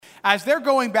As they're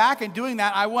going back and doing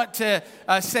that, I want to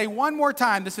say one more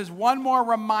time, this is one more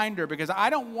reminder, because I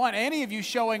don't want any of you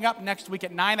showing up next week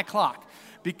at 9 o'clock.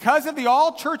 Because of the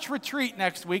all-church retreat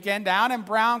next weekend down in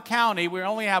Brown County, we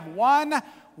only have one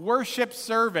worship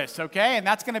service, okay? And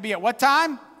that's going to be at what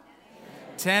time?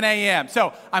 10 a.m.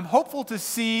 So I'm hopeful to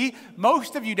see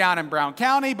most of you down in Brown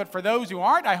County, but for those who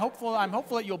aren't, I'm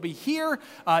hopeful that you'll be here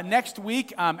next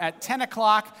week at 10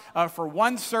 o'clock for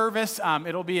one service.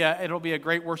 It'll be a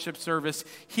great worship service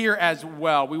here as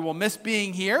well. We will miss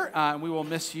being here, and we will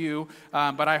miss you,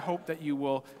 but I hope that you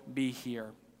will be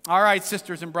here. All right,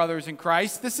 sisters and brothers in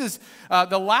Christ, this is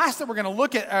the last that we're going to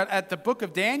look at the book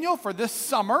of Daniel for this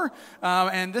summer,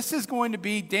 and this is going to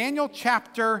be Daniel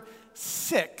chapter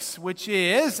 6, which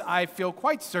is, I feel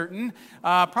quite certain,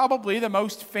 probably the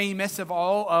most famous of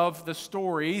all of the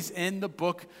stories in the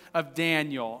book of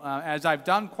Daniel. As I've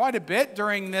done quite a bit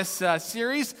during this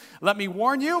series, let me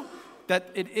warn you that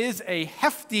it is a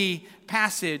hefty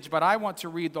passage, but I want to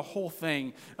read the whole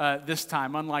thing this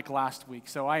time, unlike last week.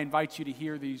 So I invite you to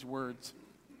hear these words.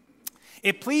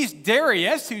 It pleased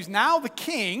Darius, who's now the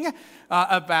king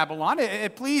of Babylon,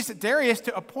 it pleased Darius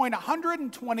to appoint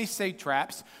 120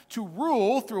 satraps to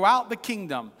rule throughout the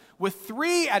kingdom, with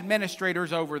 3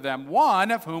 administrators over them, one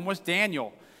of whom was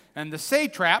Daniel. And the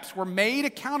satraps were made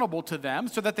accountable to them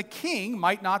so that the king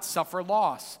might not suffer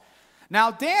loss. Now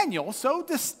Daniel so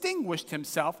distinguished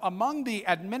himself among the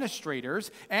administrators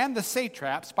and the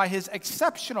satraps by his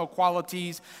exceptional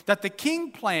qualities that the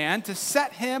king planned to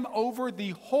set him over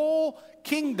the whole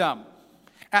kingdom.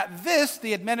 At this,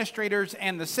 the administrators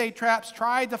and the satraps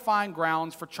tried to find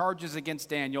grounds for charges against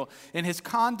Daniel in his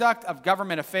conduct of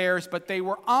government affairs, but they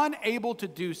were unable to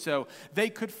do so. They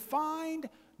could find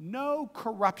no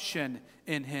corruption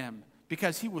in him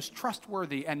because he was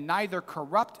trustworthy and neither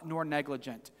corrupt nor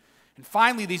negligent. And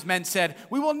finally, these men said,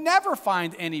 "We will never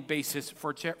find any basis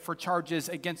for charges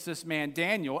against this man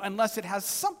Daniel unless it has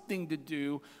something to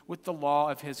do with the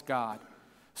law of his God."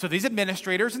 So these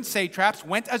administrators and satraps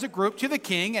went as a group to the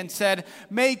king and said,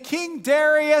 "May King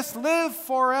Darius live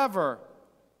forever."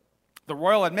 The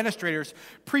royal administrators,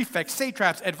 prefects,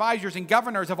 satraps, advisors, and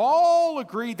governors have all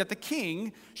agreed that the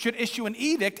king should issue an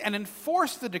edict and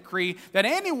enforce the decree that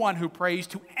anyone who prays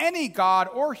to any god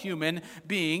or human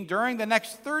being during the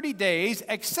next 30 days,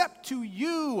 except to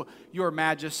you, your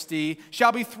majesty,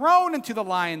 shall be thrown into the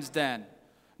lion's den.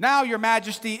 Now, your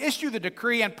majesty, issue the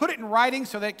decree and put it in writing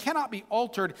so that it cannot be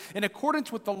altered in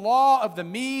accordance with the law of the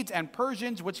Medes and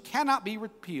Persians, which cannot be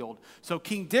repealed. So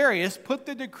King Darius put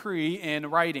the decree in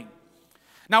writing.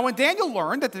 Now, when Daniel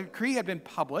learned that the decree had been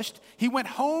published, he went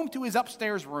home to his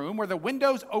upstairs room where the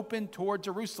windows opened toward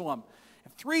Jerusalem.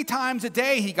 And 3 times a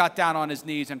day he got down on his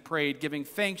knees and prayed, giving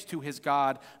thanks to his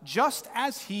God, just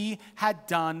as he had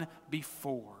done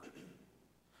before.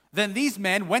 Then these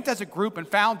men went as a group and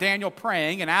found Daniel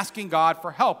praying and asking God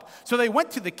for help. So they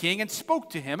went to the king and spoke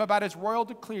to him about his royal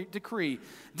decree.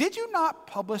 "Did you not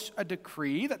publish a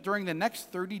decree that during the next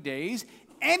 30 days,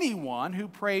 anyone who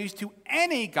prays to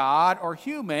any god or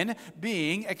human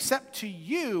being except to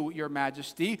you, your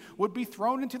majesty, would be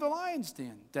thrown into the lion's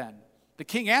den?" The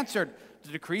king answered,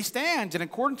 "The decree stands in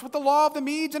accordance with the law of the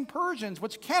Medes and Persians,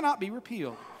 which cannot be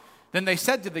repealed." Then they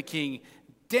said to the king,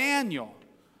 "Daniel,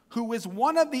 who is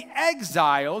one of the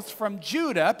exiles from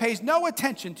Judah, pays no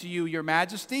attention to you, your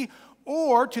majesty,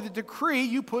 or to the decree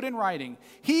you put in writing.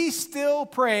 He still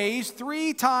prays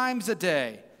 3 times a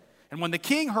day." And when the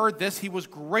king heard this, he was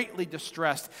greatly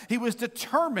distressed. He was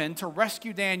determined to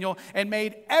rescue Daniel and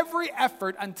made every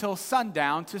effort until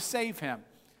sundown to save him.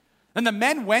 Then the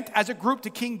men went as a group to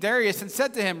King Darius and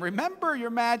said to him, "Remember, your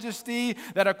majesty,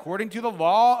 that according to the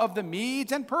law of the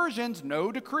Medes and Persians, no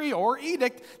decree or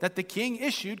edict that the king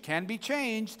issued can be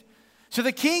changed." So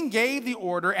the king gave the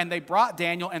order, and they brought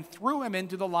Daniel and threw him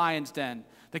into the lion's den.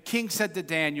 The king said to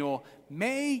Daniel,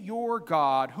 "May your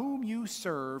God, whom you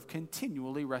serve,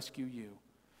 continually rescue you."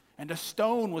 And a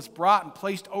stone was brought and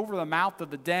placed over the mouth of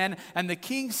the den, and the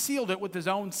king sealed it with his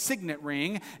own signet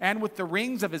ring and with the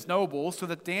rings of his nobles, so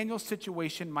that Daniel's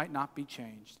situation might not be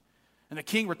changed. And the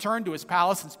king returned to his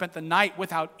palace and spent the night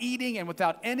without eating and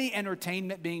without any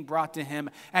entertainment being brought to him,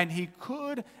 and he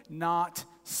could not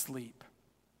sleep.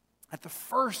 At the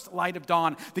first light of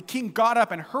dawn, the king got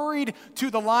up and hurried to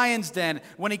the lion's den.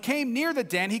 When he came near the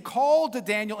den, he called to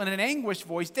Daniel in an anguished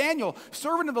voice, "Daniel,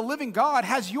 servant of the living God,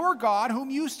 has your God, whom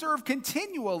you serve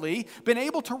continually, been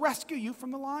able to rescue you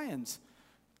from the lions?"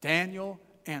 Daniel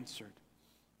answered,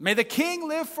 "May the king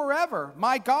live forever.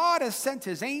 My God has sent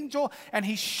his angel, and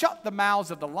he shut the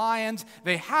mouths of the lions.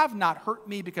 They have not hurt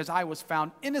me because I was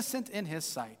found innocent in his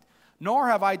sight, nor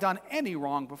have I done any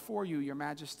wrong before you, your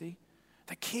majesty.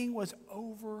 The king was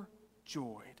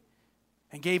overjoyed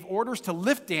and gave orders to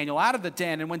lift Daniel out of the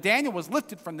den. And when Daniel was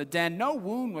lifted from the den, no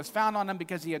wound was found on him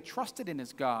because he had trusted in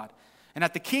his God. And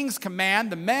at the king's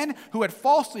command, the men who had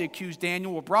falsely accused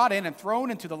Daniel were brought in and thrown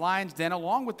into the lion's den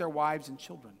along with their wives and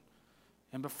children.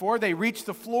 And before they reached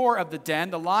the floor of the den,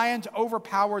 the lions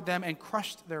overpowered them and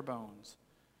crushed their bones.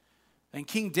 Then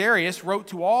King Darius wrote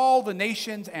to all the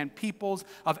nations and peoples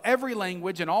of every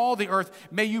language and all the earth,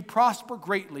 "May you prosper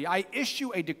greatly. I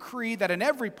issue a decree that in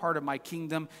every part of my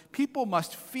kingdom people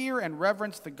must fear and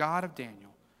reverence the God of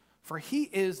Daniel. For he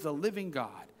is the living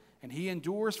God, and he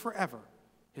endures forever.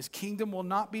 His kingdom will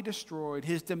not be destroyed.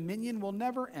 His dominion will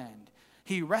never end.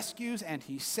 He rescues and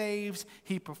he saves.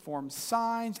 He performs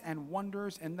signs and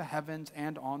wonders in the heavens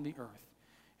and on the earth.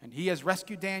 And he has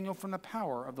rescued Daniel from the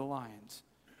power of the lions."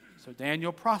 So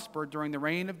Daniel prospered during the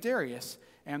reign of Darius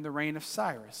and the reign of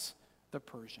Cyrus the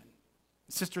Persian.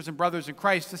 Sisters and brothers in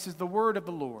Christ, this is the word of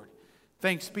the Lord.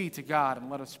 Thanks be to God,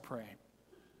 and let us pray.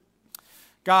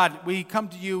 God, we come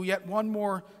to you yet one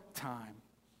more time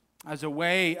as a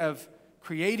way of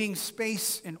creating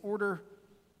space in order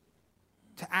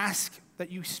to ask that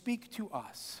you speak to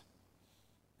us.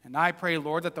 And I pray,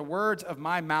 Lord, that the words of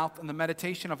my mouth and the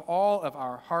meditation of all of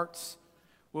our hearts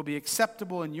will be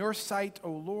acceptable in your sight,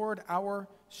 O Lord, our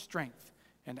strength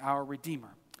and our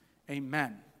Redeemer.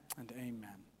 Amen and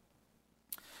amen.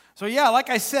 So like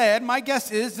I said, my guess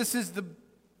is this is the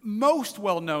most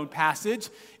well-known passage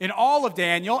in all of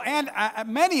Daniel, and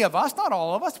many of us, not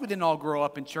all of us, we didn't all grow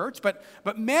up in church, but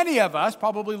many of us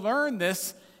probably learned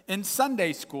this in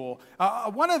Sunday school.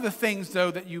 One of the things,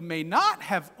 though, that you may not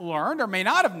have learned or may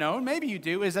not have known, maybe you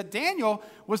do, is that Daniel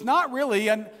was not really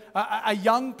a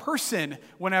young person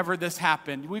whenever this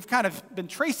happened. We've kind of been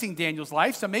tracing Daniel's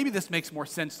life, so maybe this makes more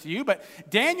sense to you. But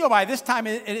Daniel, by this time,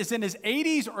 is in his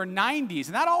 80s or 90s,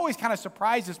 and that always kind of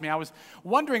surprises me. I was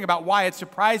wondering about why it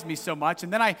surprised me so much,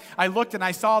 and then I looked and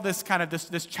I saw this kind of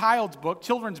this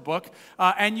children's book,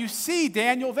 and you see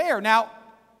Daniel there. Now,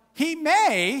 he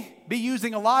may be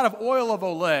using a lot of oil of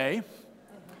Olay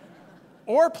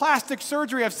or plastic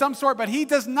surgery of some sort, but he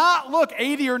does not look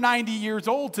 80 or 90 years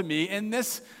old to me in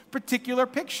this particular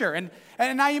picture. And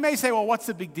now you may say, well, what's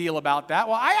the big deal about that?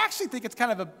 Well, I actually think it's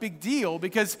kind of a big deal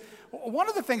because one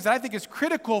of the things that I think is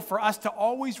critical for us to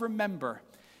always remember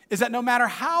is that no matter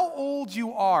how old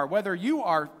you are, whether you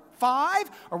are 5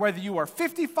 or whether you are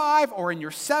 55 or in your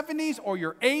 70s or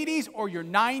your 80s or your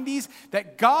 90s,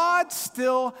 that God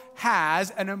still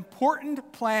has an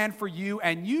important plan for you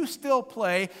and you still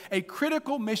play a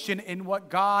critical mission in what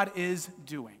God is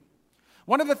doing.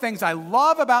 One of the things I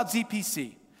love about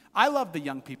ZPC, I love the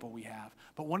young people we have,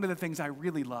 but one of the things I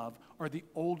really love are the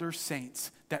older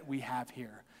saints that we have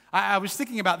here. I was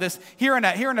thinking about this here in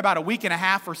about a week and a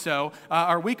half or so,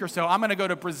 or a week or so. I'm going to go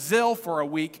to Brazil for a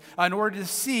week in order to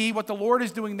see what the Lord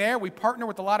is doing there. We partner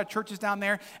with a lot of churches down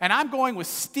there, and I'm going with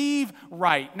Steve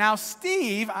Wright. Now,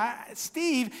 Steve,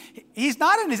 he's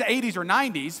not in his 80s or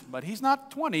 90s, but he's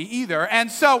not 20 either,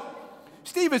 and so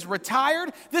Steve is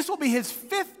retired. This will be his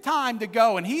 5th time to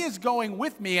go, and he is going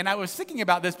with me. And I was thinking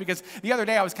about this because the other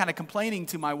day I was kind of complaining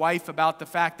to my wife about the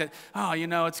fact that, we're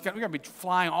going to be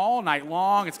flying all night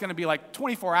long. It's going to be like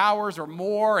 24 hours or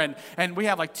more, and we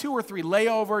have like 2 or 3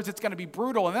 layovers. It's going to be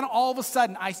brutal. And then all of a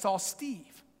sudden, I saw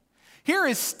Steve. Here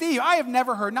is Steve. I have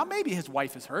never heard, now maybe his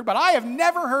wife has heard, but I have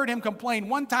never heard him complain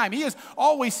one time. He is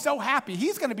always so happy.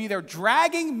 He's going to be there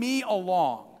dragging me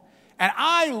along. And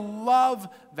I love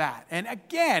that. And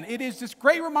again, it is this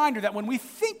great reminder that when we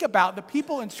think about the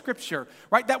people in Scripture,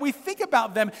 right, that we think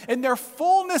about them in their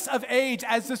fullness of age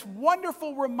as this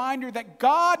wonderful reminder that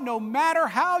God, no matter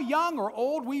how young or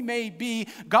old we may be,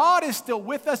 God is still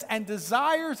with us and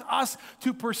desires us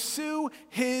to pursue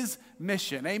His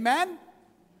mission. Amen?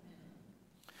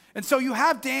 And so you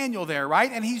have Daniel there,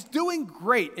 right? And he's doing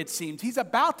great, it seems. He's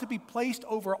about to be placed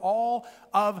over all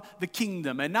of the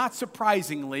kingdom. And not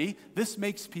surprisingly, this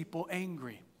makes people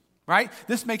angry, right?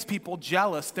 This makes people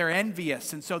jealous. They're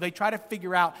envious. And so they try to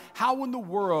figure out how in the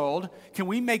world can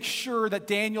we make sure that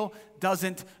Daniel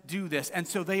doesn't do this. And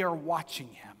so they are watching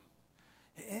him.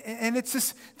 And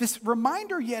it's this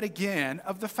reminder yet again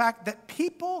of the fact that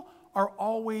people are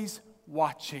always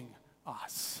watching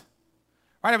us.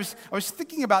 Right, I was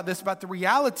thinking about this, about the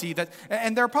reality that,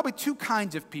 and there are probably 2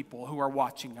 kinds of people who are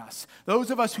watching us.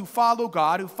 Those of us who follow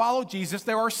God, who follow Jesus.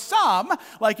 There are some,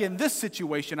 like in this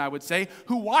situation, I would say,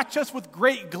 who watch us with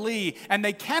great glee, and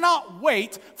they cannot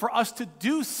wait for us to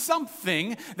do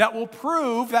something that will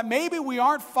prove that maybe we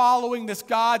aren't following this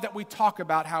God that we talk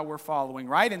about how we're following,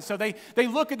 right? And so they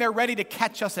look and they're ready to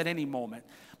catch us at any moment.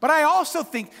 But I also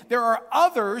think there are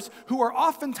others who are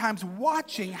oftentimes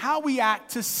watching how we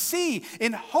act to see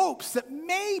in hopes that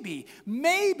maybe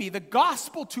the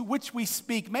gospel to which we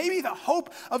speak, maybe the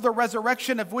hope of the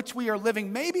resurrection of which we are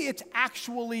living, maybe it's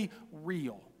actually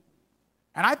real.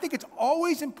 And I think it's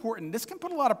always important. This can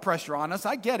put a lot of pressure on us.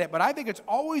 I get it, but I think it's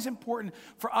always important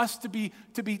for us to be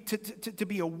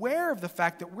aware of the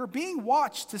fact that we're being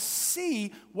watched to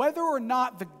see whether or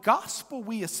not the gospel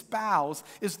we espouse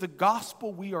is the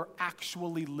gospel we are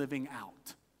actually living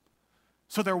out.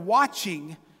 So they're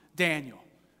watching Daniel,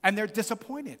 and they're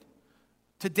disappointed.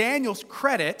 To Daniel's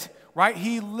credit, right,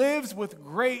 he lives with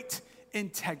great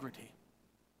integrity.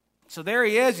 So there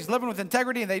he is, he's living with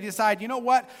integrity, and they decide, you know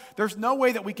what, there's no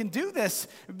way that we can do this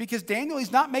because Daniel,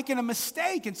 he's not making a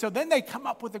mistake. And so then they come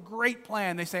up with a great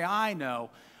plan. They say, I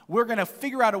know, we're going to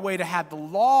figure out a way to have the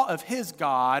law of his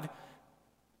God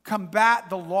combat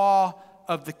the law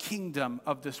of the kingdom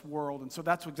of this world. And so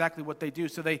that's exactly what they do.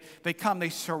 So they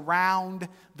surround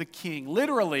the king.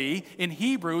 Literally, in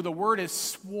Hebrew, the word is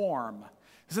swarm.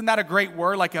 Isn't that a great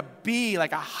word? Like a bee,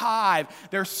 like a hive.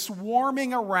 They're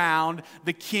swarming around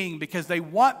the king because they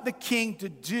want the king to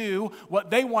do what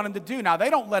they want him to do. Now, they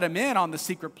don't let him in on the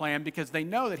secret plan because they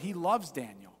know that he loves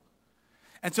Daniel.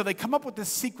 And so they come up with this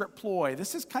secret ploy.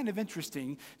 This is kind of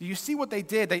interesting. Do you see what they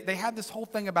did? They had this whole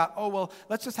thing about, oh, well,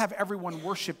 let's just have everyone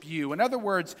worship you. In other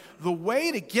words, the way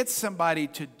to get somebody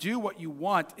to do what you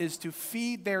want is to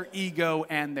feed their ego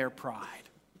and their pride.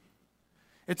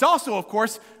 It's also, of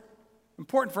course,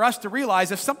 important for us to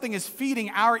realize if something is feeding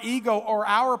our ego or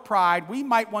our pride, we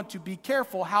might want to be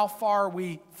careful how far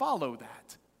we follow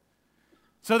that.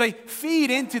 So they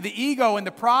feed into the ego and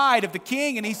the pride of the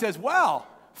king, and he says, well,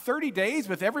 30 days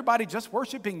with everybody just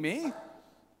worshiping me?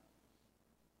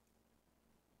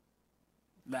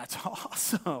 That's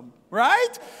awesome, right?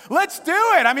 Let's do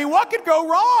it. I mean, what could go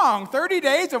wrong? 30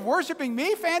 days of worshiping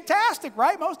me? Fantastic,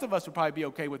 right? Most of us would probably be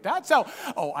okay with that. So,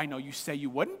 I know you say you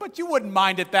wouldn't, but you wouldn't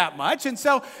mind it that much. And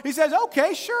so he says,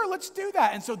 okay, sure, let's do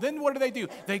that. And so then what do?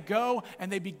 They go and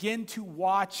they begin to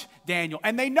watch Daniel.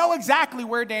 And they know exactly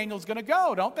where Daniel's going to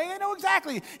go, don't they? They know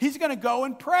exactly. He's going to go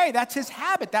and pray. That's his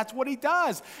habit. That's what he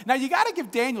does. Now, you got to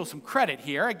give Daniel some credit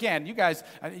here. Again, you guys,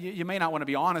 you may not want to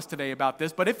be honest today about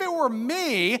this, but if it were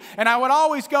me, and I would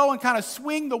always go and kind of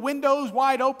swing the windows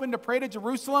wide open to pray to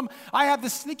Jerusalem, I have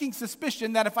this sneaking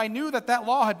suspicion that if I knew that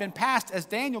law had been passed, as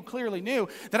Daniel clearly knew,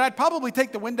 that I'd probably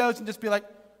take the windows and just be like,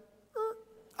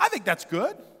 I think that's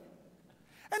good.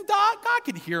 And God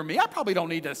can hear me. I probably don't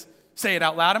need to say it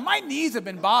out loud. And my knees have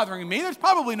been bothering me. There's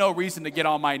probably no reason to get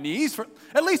on my knees,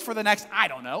 at least for the next,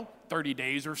 30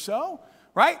 days or so.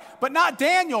 Right? But not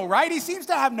Daniel, right? He seems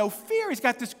to have no fear. He's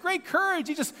got this great courage.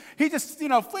 He just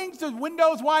flings the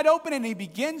windows wide open and he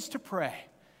begins to pray.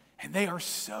 And they are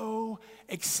so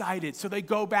excited. So they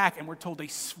go back and we're told they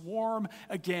swarm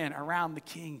again around the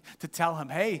king to tell him,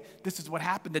 hey, this is what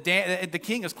happened. The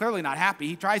king is clearly not happy.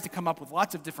 He tries to come up with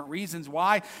lots of different reasons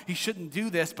why he shouldn't do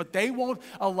this, but they won't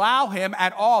allow him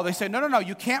at all. They say, no,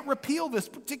 you can't repeal this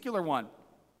particular one.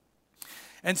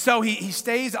 And so he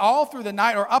stays all through the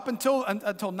night, or up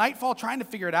until nightfall, trying to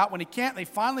figure it out. When he can't,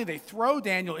 they throw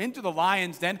Daniel into the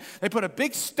lion's den. They put a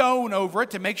big stone over it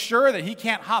to make sure that he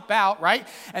can't hop out, right?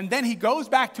 And then he goes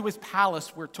back to his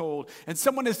palace, we're told. And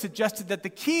someone has suggested that the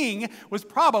king was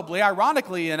probably,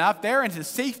 ironically enough, there in the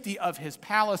safety of his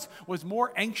palace, was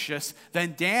more anxious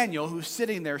than Daniel, who's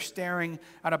sitting there staring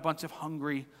at a bunch of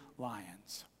hungry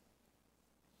lions.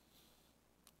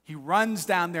 He runs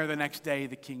down there the next day,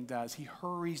 the king does. He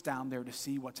hurries down there to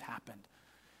see what's happened.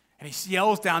 And he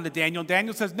yells down to Daniel.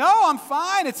 Daniel says, no, I'm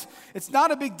fine. It's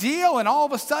not a big deal. And all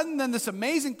of a sudden, then this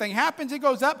amazing thing happens. He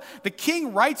goes up. The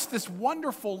king writes this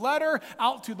wonderful letter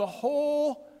out to the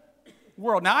whole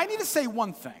world. Now, I need to say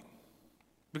one thing,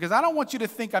 because I don't want you to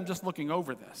think I'm just looking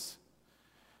over this.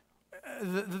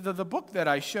 The book that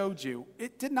I showed you,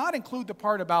 it did not include the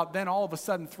part about then all of a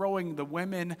sudden throwing the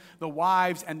women, the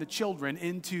wives, and the children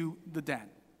into the den.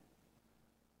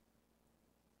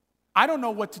 I don't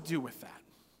know what to do with that.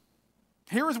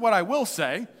 Here is what I will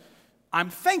say. I'm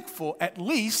thankful, at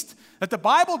least, that the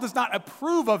Bible does not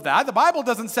approve of that. The Bible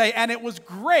doesn't say, and it was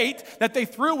great that they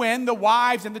threw in the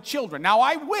wives and the children. Now,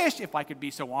 I wish, if I could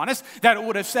be so honest, that it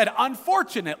would have said,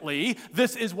 unfortunately,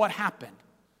 this is what happened.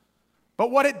 But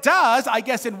what it does, I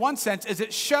guess in one sense, is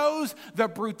it shows the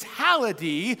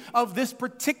brutality of this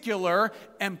particular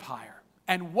empire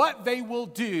and what they will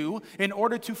do in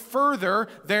order to further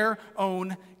their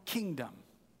own kingdom.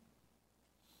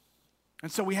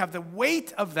 And so we have the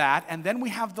weight of that, and then we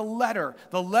have the letter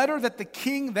that the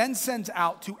king then sends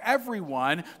out to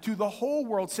everyone, to the whole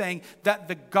world, saying that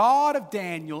the God of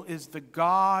Daniel is the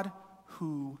God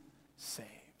who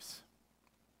saves.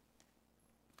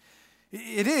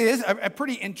 It is a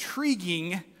pretty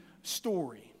intriguing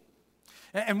story.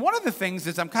 And one of the things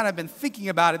is I'm kind of been thinking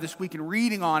about it this week and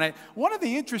reading on it. One of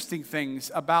the interesting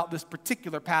things about this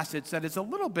particular passage that is a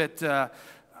little bit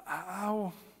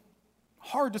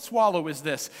hard to swallow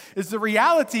is the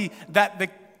reality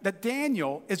that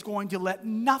Daniel is going to let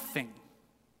nothing,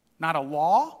 not a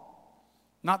law,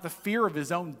 not the fear of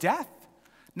his own death,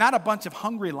 not a bunch of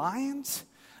hungry lions,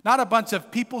 not a bunch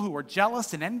of people who are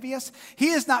jealous and envious. He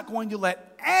is not going to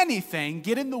let anything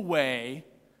get in the way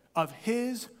of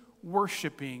his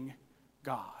worshiping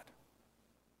God.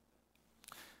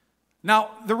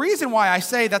 Now, the reason why I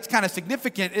say that's kind of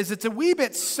significant is it's a wee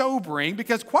bit sobering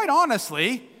because, quite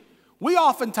honestly, we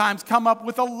oftentimes come up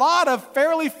with a lot of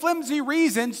fairly flimsy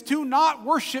reasons to not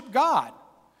worship God.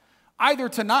 Either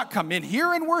to not come in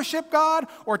here and worship God,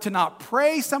 or to not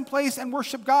pray someplace and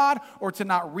worship God, or to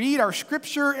not read our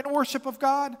scripture in worship of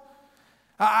God.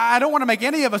 I don't want to make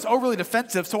any of us overly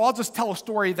defensive, so I'll just tell a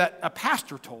story that a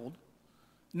pastor told.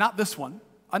 Not this one,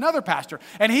 another pastor.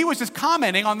 And he was just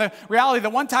commenting on the reality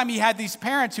that one time he had these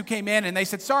parents who came in and they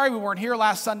said, sorry, we weren't here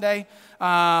last Sunday,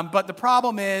 but the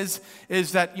problem is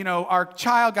that, our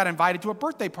child got invited to a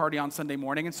birthday party on Sunday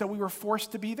morning, and so we were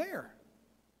forced to be there.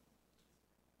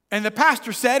 And the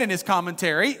pastor said in his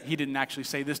commentary, he didn't actually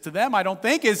say this to them, I don't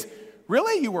think, is,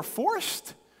 really, you were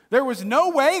forced? There was no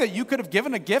way that you could have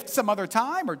given a gift some other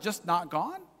time or just not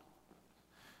gone?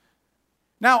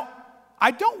 Now,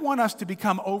 I don't want us to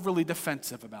become overly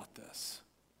defensive about this,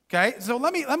 okay? So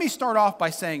let me start off by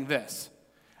saying this,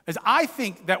 is I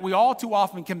think that we all too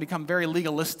often can become very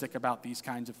legalistic about these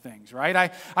kinds of things,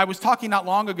 right? I was talking not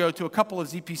long ago to a couple of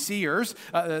ZPCers,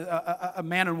 a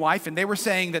man and wife, and they were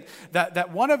saying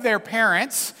that one of their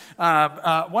parents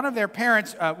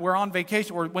were on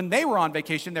vacation, or when they were on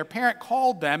vacation, their parent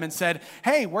called them and said,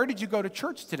 hey, where did you go to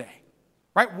church today?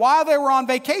 Right, while they were on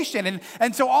vacation.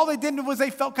 And so all they did was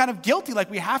they felt kind of guilty,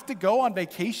 like we have to go on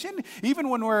vacation, even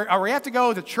when we have to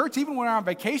go to church, even when we're on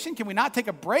vacation. Can we not take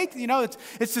a break?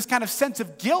 It's this kind of sense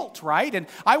of guilt, right? And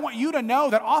I want you to know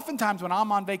that oftentimes when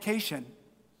I'm on vacation,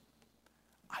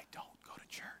 I don't go to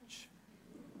church.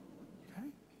 Okay?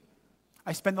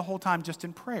 I spend the whole time just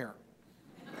in prayer.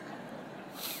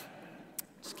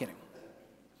 Just kidding.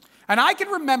 And I can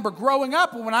remember growing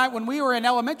up when we were in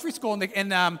elementary school in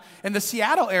the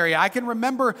Seattle area. I can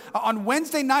remember on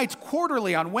Wednesday nights,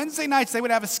 quarterly, on Wednesday nights, they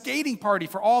would have a skating party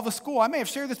for all the school. I may have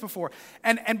shared this before.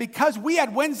 And because we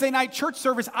had Wednesday night church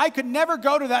service, I could never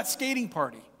go to that skating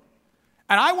party.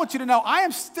 And I want you to know,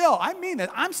 I'm still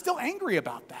angry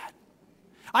about that.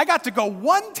 I got to go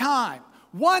one time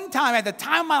at the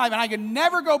time of my life, and I could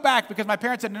never go back because my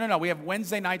parents said, no, we have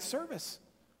Wednesday night service.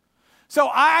 So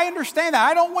I understand that.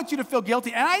 I don't want you to feel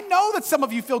guilty. And I know that some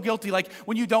of you feel guilty like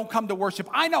when you don't come to worship.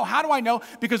 I know. How do I know?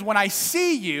 Because when I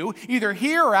see you, either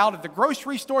here or out at the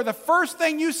grocery store, the first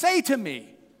thing you say to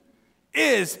me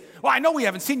is, well, I know we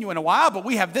haven't seen you in a while, but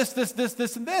we have this,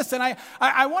 and this. And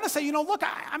I want to say, look,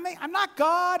 I'm not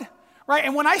God, right?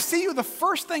 And when I see you, the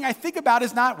first thing I think about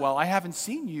is not, well, I haven't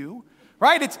seen you,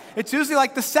 right? It's usually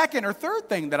like the second or third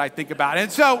thing that I think about. And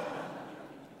so...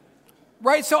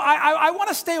 right, so I want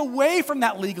to stay away from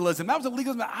that legalism. That was a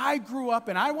legalism that I grew up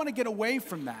in. I want to get away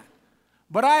from that.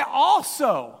 But I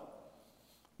also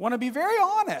want to be very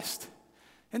honest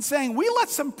in saying we let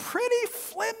some pretty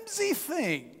flimsy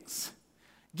things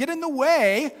get in the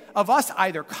way of us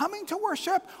either coming to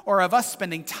worship or of us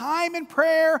spending time in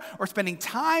prayer or spending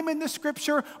time in the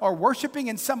scripture or worshiping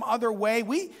in some other way.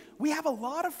 We have a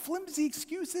lot of flimsy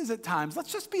excuses at times.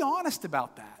 Let's just be honest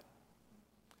about that.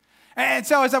 And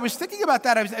so as I was thinking about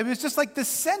that, it was just like this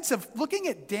sense of looking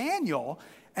at Daniel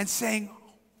and saying,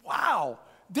 wow,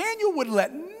 Daniel would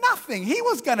let nothing. He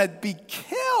was going to be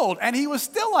killed. And he was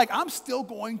still like, I'm still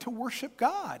going to worship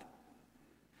God.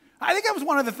 I think that was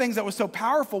one of the things that was so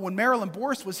powerful when Marilyn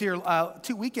Boris was here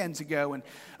 2 weekends ago, and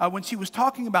when she was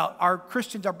talking about our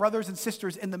Christians, our brothers and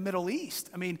sisters in the Middle East.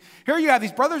 I mean, here you have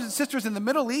these brothers and sisters in the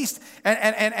Middle East,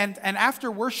 and after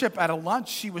worship at a lunch,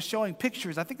 she was showing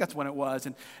pictures, I think that's when it was,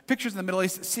 and pictures in the Middle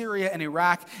East, Syria and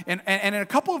Iraq, and in a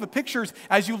couple of the pictures,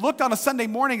 as you looked on a Sunday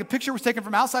morning, a picture was taken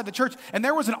from outside the church, and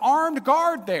there was an armed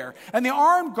guard there, and the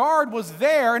armed guard was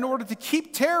there in order to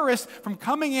keep terrorists from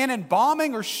coming in and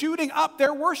bombing or shooting up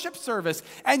their worship service,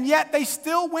 and yet they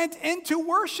still went into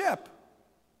worship.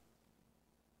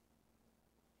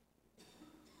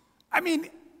 I mean,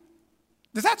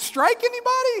 does that strike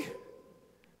anybody?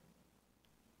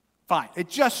 Fine, it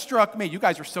just struck me. You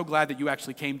guys are so glad that you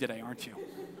actually came today, aren't you?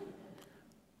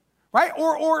 Right?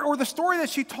 Or the story that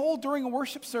she told during a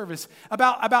worship service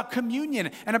about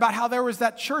communion and about how there was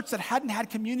that church that hadn't had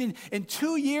communion in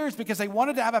 2 years because they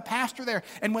wanted to have a pastor there.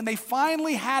 And when they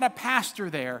finally had a pastor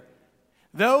there,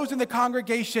 those in the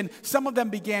congregation, some of them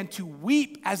began to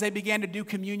weep as they began to do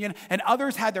communion, and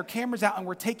others had their cameras out and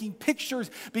were taking pictures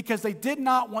because they did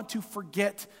not want to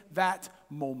forget that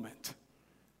moment.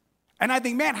 And I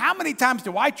think, man, how many times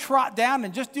do I trot down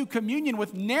and just do communion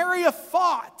with nary a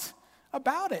thought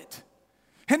about it?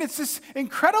 And it's this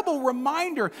incredible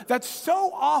reminder that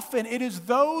so often it is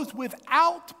those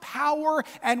without power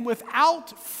and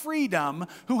without freedom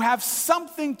who have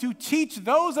something to teach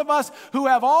those of us who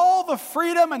have all the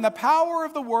freedom and the power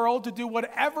of the world to do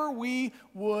whatever we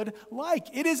would like.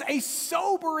 It is a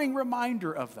sobering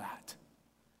reminder of that.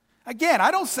 Again, I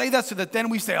don't say that so that then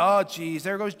we say, oh, geez,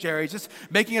 there goes Jerry, just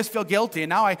making us feel guilty. And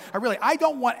now I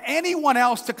don't want anyone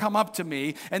else to come up to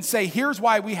me and say, here's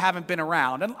why we haven't been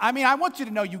around. And I mean, I want you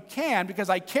to know you can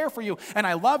because I care for you and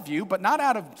I love you, but not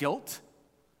out of guilt.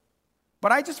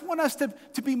 But I just want us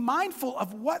to be mindful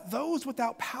of what those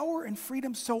without power and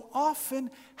freedom so often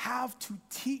have to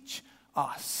teach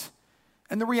us.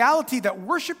 And the reality that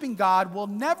worshiping God will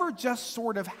never just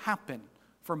sort of happen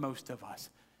for most of us.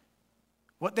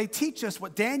 What they teach us,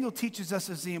 what Daniel teaches us,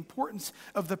 is the importance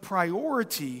of the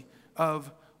priority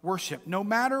of worship, no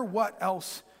matter what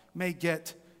else may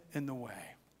get in the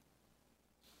way.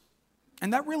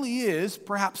 And that really is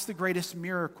perhaps the greatest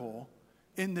miracle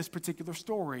in this particular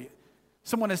story.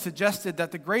 Someone has suggested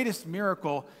that the greatest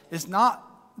miracle is not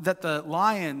that the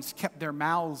lions kept their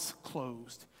mouths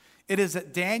closed. It is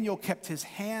that Daniel kept his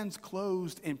hands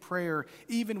closed in prayer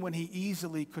even when he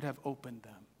easily could have opened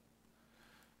them.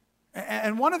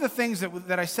 And one of the things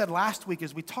that I said last week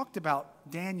as we talked about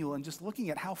Daniel and just looking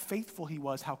at how faithful he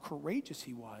was, how courageous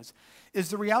he was, is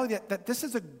the reality that this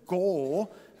is a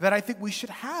goal that I think we should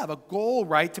have. A goal,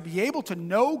 right, to be able to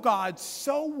know God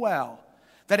so well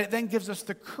that it then gives us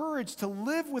the courage to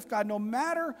live with God no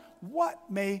matter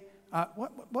what may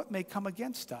come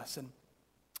against us. And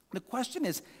the question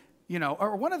is,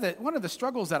 or one of the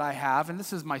struggles that I have, and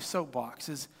this is my soapbox,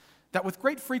 is that with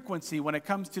great frequency when it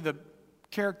comes to the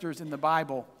characters in the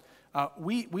Bible,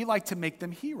 we like to make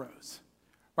them heroes,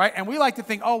 right? And we like to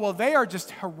think, oh, well, they are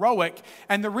just heroic.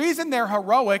 And the reason they're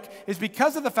heroic is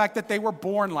because of the fact that they were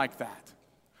born like that.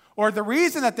 Or the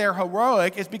reason that they're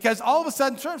heroic is because all of a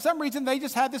sudden, for some reason, they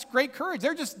just had this great courage.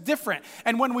 They're just different.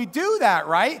 And when we do that,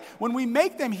 right, when we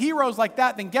make them heroes like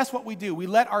that, then guess what we do? We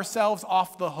let ourselves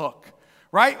off the hook.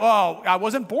 Right? Oh, I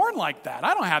wasn't born like that.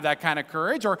 I don't have that kind of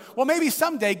courage. Or, well, maybe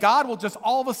someday God will just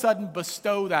all of a sudden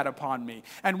bestow that upon me.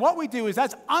 And what we do is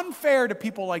that's unfair to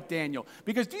people like Daniel.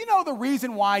 Because do you know the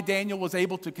reason why Daniel was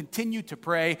able to continue to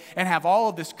pray and have all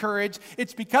of this courage?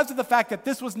 It's because of the fact that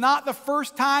this was not the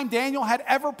first time Daniel had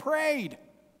ever prayed.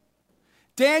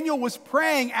 Daniel was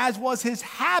praying, as was his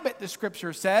habit, the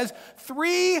scripture says,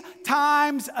 3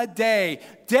 times a day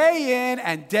in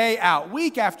and day out,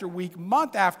 week after week,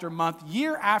 month after month,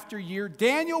 year after year.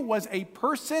 Daniel was a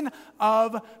person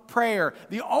of prayer.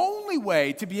 The only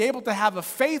way to be able to have a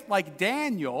faith like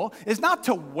Daniel is not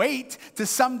to wait to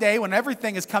someday when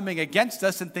everything is coming against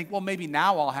us and think, well, maybe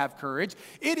now I'll have courage.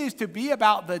 It is to be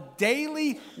about the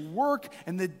daily work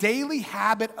and the daily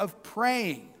habit of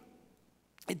praying.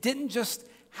 It didn't just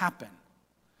happen.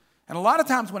 And a lot of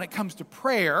times when it comes to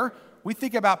prayer, we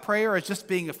think about prayer as just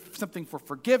being something for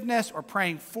forgiveness or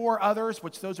praying for others,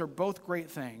 which those are both great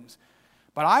things.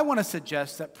 But I want to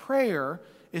suggest that prayer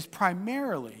is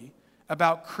primarily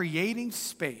about creating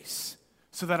space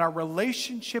so that our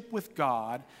relationship with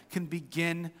God can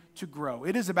begin to grow.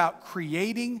 It is about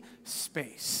creating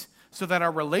space so that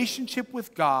our relationship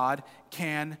with God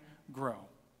can grow.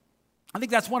 I think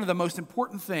that's one of the most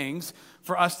important things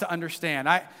for us to understand.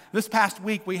 This past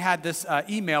week, we had this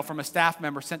email from a staff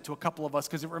member sent to a couple of us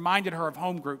because it reminded her of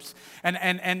home groups.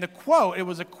 And the quote, it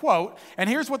was a quote, and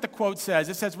here's what the quote says.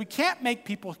 It says, "We can't make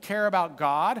people care about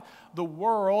God, the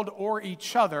world, or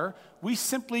each other. We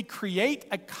simply create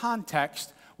a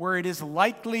context where it is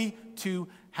likely to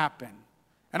happen."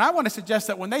 And I want to suggest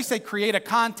that when they say create a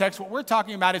context, what we're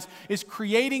talking about is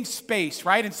creating space,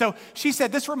 right? And so she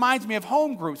said, this reminds me of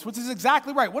home groups, which is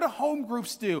exactly right. What do home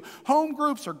groups do? Home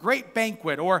groups or great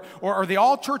banquet or the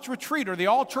all-church retreat or the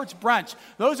all-church brunch.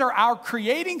 Those are our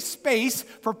creating space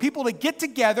for people to get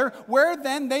together where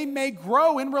then they may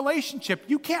grow in relationship.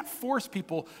 You can't force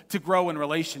people to grow in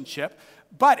relationship,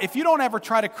 but if you don't ever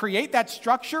try to create that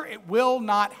structure, it will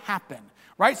not happen.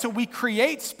 Right? So we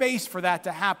create space for that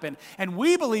to happen. And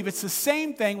we believe it's the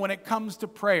same thing when it comes to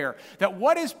prayer. That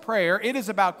what is prayer? It is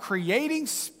about creating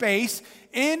space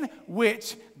in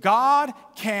which God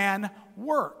can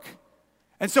work.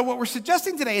 And so what we're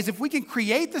suggesting today is if we can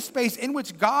create the space in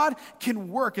which God can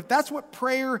work, if that's what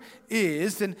prayer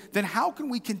is, then how can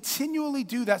we continually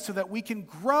do that so that we can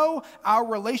grow our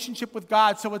relationship with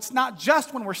God so it's not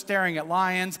just when we're staring at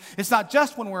lions, it's not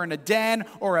just when we're in a den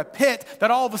or a pit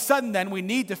that all of a sudden then we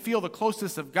need to feel the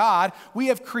closeness of God. We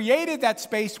have created that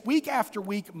space week after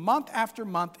week, month after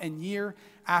month, and year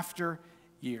after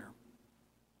year.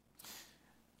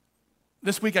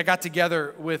 This week I got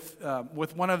together with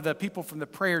one of the people from the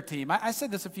prayer team. I said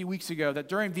this a few weeks ago, that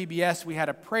during VBS we had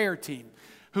a prayer team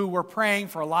who were praying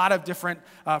for a lot of different,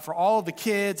 for all of the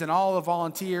kids and all the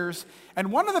volunteers.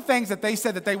 And one of the things that they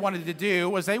said that they wanted to do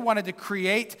was they wanted to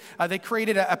created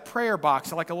a prayer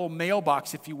box, like a little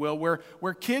mailbox, if you will,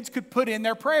 where kids could put in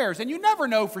their prayers. And you never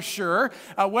know for sure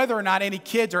whether or not any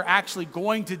kids are actually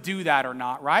going to do that or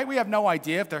not, right? We have no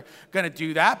idea if they're going to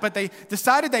do that, but they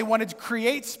decided they wanted to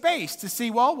create space to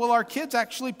see, well, will our kids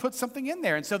actually put something in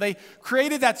there? And so they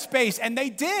created that space, and they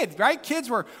did, right? Kids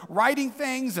were writing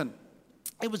things, and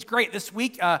it was great. This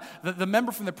week, the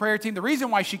member from the prayer team, the reason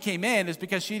why she came in is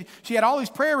because she had all these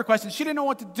prayer requests and she didn't know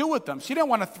what to do with them. She didn't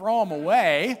want to throw them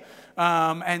away,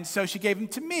 and so she gave them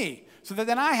to me. So that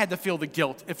then I had to feel the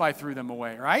guilt if I threw them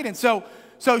away, right? And so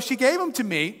she gave them to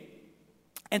me,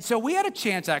 and so we had a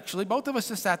chance, actually. Both of us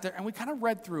just sat there and we kind of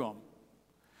read through them.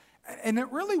 And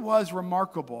it really was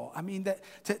remarkable. I mean,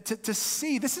 to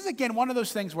see, this is, again, one of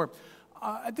those things where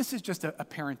this is just a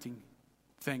parenting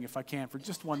thing, if I can, for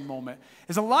just one moment,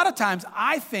 is a lot of times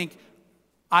I think,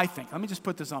 let me just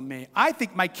put this on me, I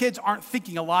think my kids aren't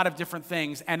thinking a lot of different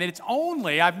things, and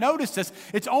I've noticed this,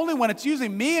 it's only when it's usually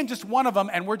me and just one of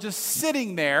them, and we're just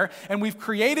sitting there, and we've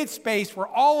created space where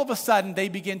all of a sudden they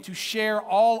begin to share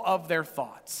all of their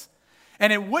thoughts.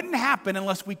 And it wouldn't happen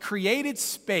unless we created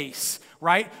space,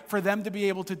 right, for them to be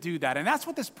able to do that. And that's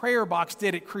what this prayer box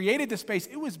did. It created the space.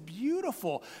 It was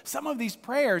beautiful. Some of these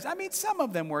prayers, I mean, some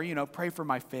of them were, pray for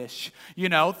my fish,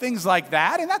 things like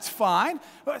that. And that's fine.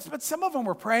 But some of them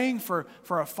were praying for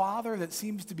a father that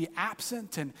seems to be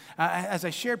absent. And as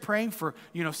I shared, praying for,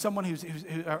 someone who's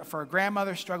for a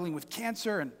grandmother struggling with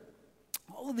cancer and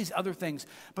all of these other things.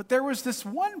 But there was this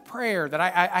one prayer that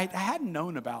I hadn't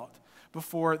known about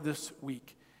before this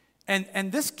week.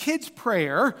 And this kid's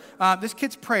prayer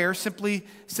simply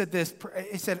said this.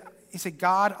 He said,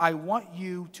 God, I want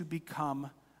you to become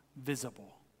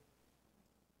visible.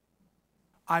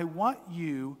 I want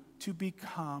you to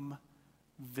become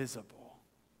visible.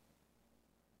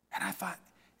 And I thought,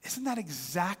 isn't that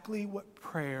exactly what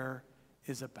prayer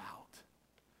is about?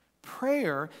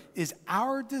 Prayer is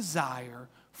our desire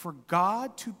for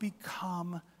God to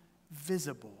become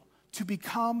visible, to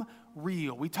become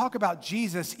real. We talk about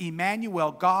Jesus,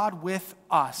 Emmanuel, God with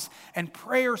us. And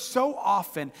prayer so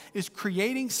often is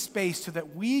creating space so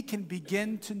that we can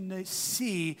begin to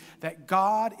see that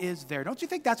God is there. Don't you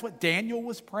think that's what Daniel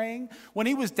was praying? When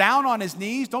he was down on his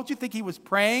knees, don't you think he was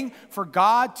praying for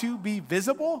God to be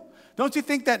visible? Don't you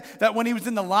think that when he was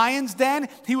in the lion's den,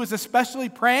 he was especially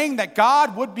praying that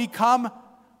God would become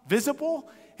visible?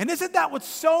 And isn't that what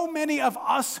so many of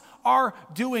us are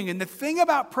doing? And the thing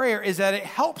about prayer is that it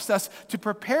helps us, to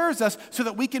prepares us so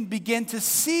that we can begin to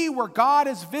see where God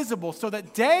is visible, so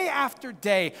that day after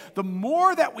day, the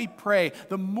more that we pray,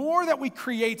 the more that we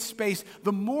create space,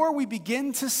 the more we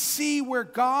begin to see where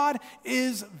God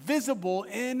is visible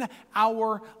in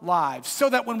our lives. So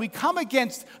that when we come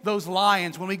against those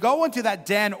lions, when we go into that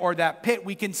den or that pit,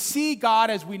 we can see God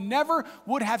as we never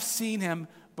would have seen him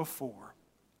before.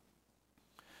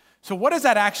 So what does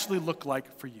that actually look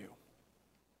like for you?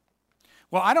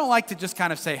 Well, I don't like to just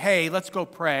kind of say, hey, let's go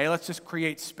pray. Let's just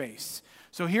create space.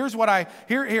 So here's what I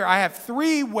have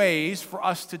 3 ways for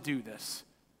us to do this.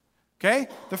 Okay?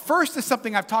 The first is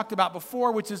something I've talked about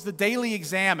before, which is the daily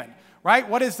examine. Right?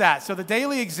 What is that? So the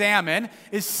daily examine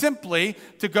is simply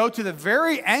to go to the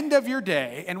very end of your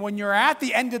day, and when you're at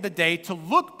the end of the day, to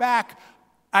look back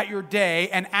at your day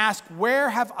and ask, where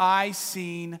have I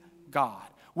seen God?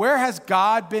 Where has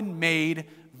God been made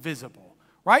visible?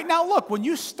 Right now, look, when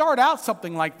you start out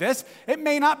something like this, it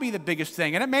may not be the biggest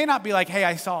thing. And it may not be like, hey,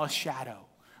 I saw a shadow.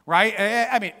 Right?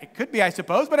 I mean, it could be, I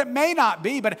suppose, but it may not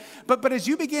be. But as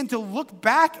you begin to look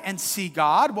back and see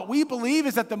God, what we believe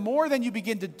is that the more that you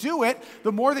begin to do it,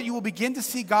 the more that you will begin to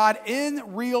see God in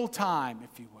real time,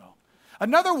 if you will.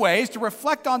 Another way is to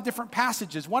reflect on different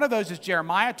passages. One of those is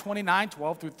Jeremiah 29,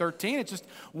 12 through 13. It's just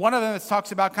one of them that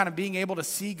talks about kind of being able to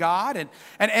see God.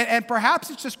 And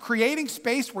perhaps it's just creating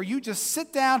space where you just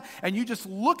sit down and you just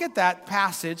look at that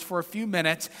passage for a few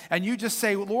minutes and you just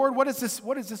say, Lord, what does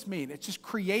this mean? It's just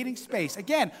creating space.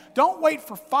 Again, don't wait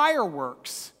for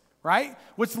fireworks, right?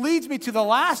 Which leads me to the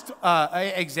last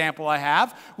example I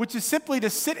have, which is simply to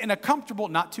sit in a comfortable,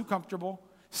 not too comfortable,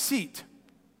 seat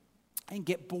and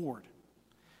get bored.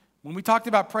 When we talked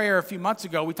about prayer a few months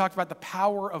ago, we talked about the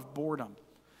power of boredom.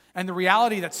 And the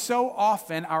reality that so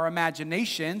often our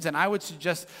imaginations, and I would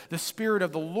suggest the Spirit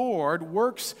of the Lord,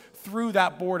 works through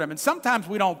that boredom. And sometimes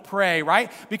we don't pray, right?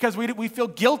 Because we feel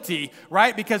guilty,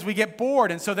 right? Because we get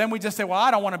bored. And so then we just say, well,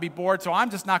 I don't want to be bored, so I'm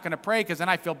just not going to pray because then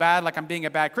I feel bad, like I'm being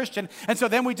a bad Christian. And so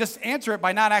then we just answer it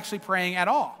by not actually praying at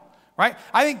all. Right?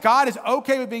 I think God is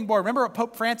okay with being bored. Remember what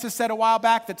Pope Francis said a while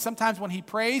back, that sometimes when he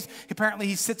prays, apparently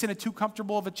he sits in a too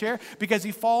comfortable of a chair because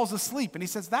he falls asleep. And he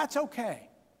says, that's okay.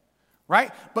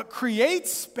 Right? But create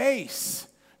space.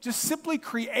 Just simply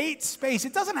create space.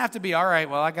 It doesn't have to be, all right,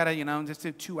 well, I got to, just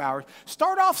do 2 hours.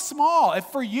 Start off small. If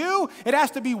for you, it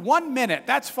has to be 1 minute,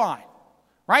 that's fine.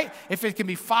 Right? If it can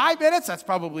be 5 minutes, that's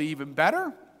probably even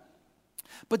better.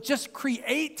 But just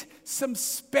create some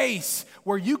space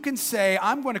where you can say,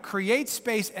 I'm going to create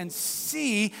space and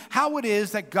see how it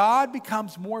is that God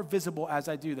becomes more visible as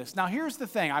I do this. Now, here's the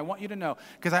thing I want you to know,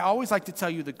 because I always like to tell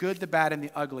you the good, the bad, and the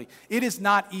ugly. It is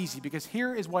not easy, because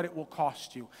here is what it will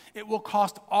cost you. It will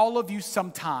cost all of you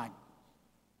some time.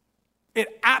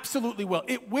 It absolutely will.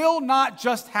 It will not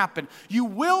just happen. You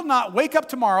will not wake up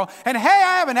tomorrow and, hey,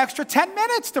 I have an extra 10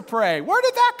 minutes to pray. Where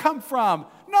did that come from?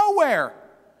 Nowhere.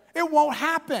 It won't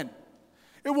happen.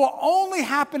 It will only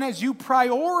happen as you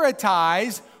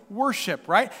prioritize worship,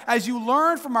 right? As you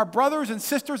learn from our brothers and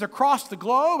sisters across the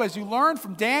globe, as you learn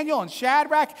from Daniel and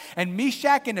Shadrach and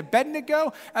Meshach and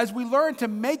Abednego, as we learn to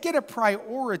make it a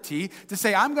priority to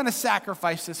say, I'm going to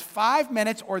sacrifice this 5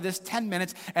 minutes or this 10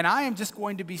 minutes, and I am just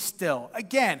going to be still.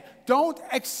 Again, don't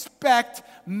expect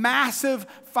massive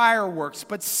fireworks,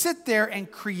 but sit there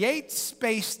and create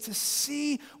space to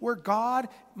see where God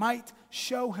might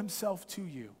show himself to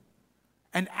you.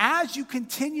 And as you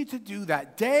continue to do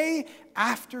that day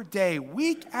after day,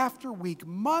 week after week,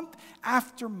 month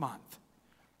after month,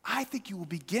 I think you will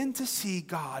begin to see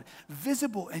God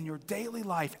visible in your daily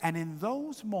life. And in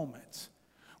those moments,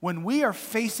 when we are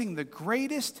facing the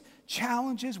greatest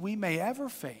challenges we may ever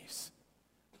face,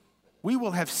 we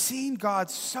will have seen God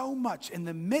so much in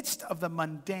the midst of the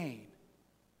mundane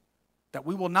that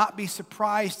we will not be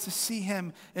surprised to see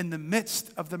him in the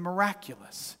midst of the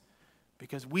miraculous,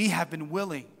 because we have been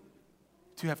willing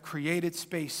to have created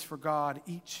space for God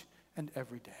each and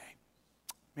every day.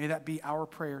 May that be our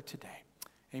prayer today.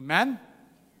 Amen?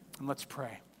 And let's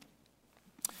pray.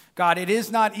 God, it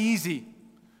is not easy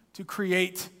to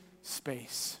create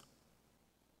space.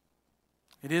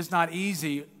 It is not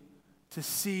easy to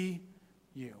see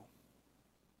you.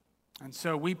 And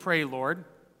so we pray, Lord,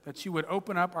 that you would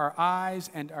open up our eyes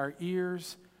and our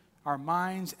ears, our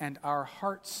minds and our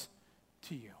hearts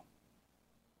to you.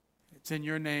 It's in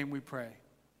your name we pray.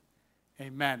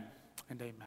 Amen and amen.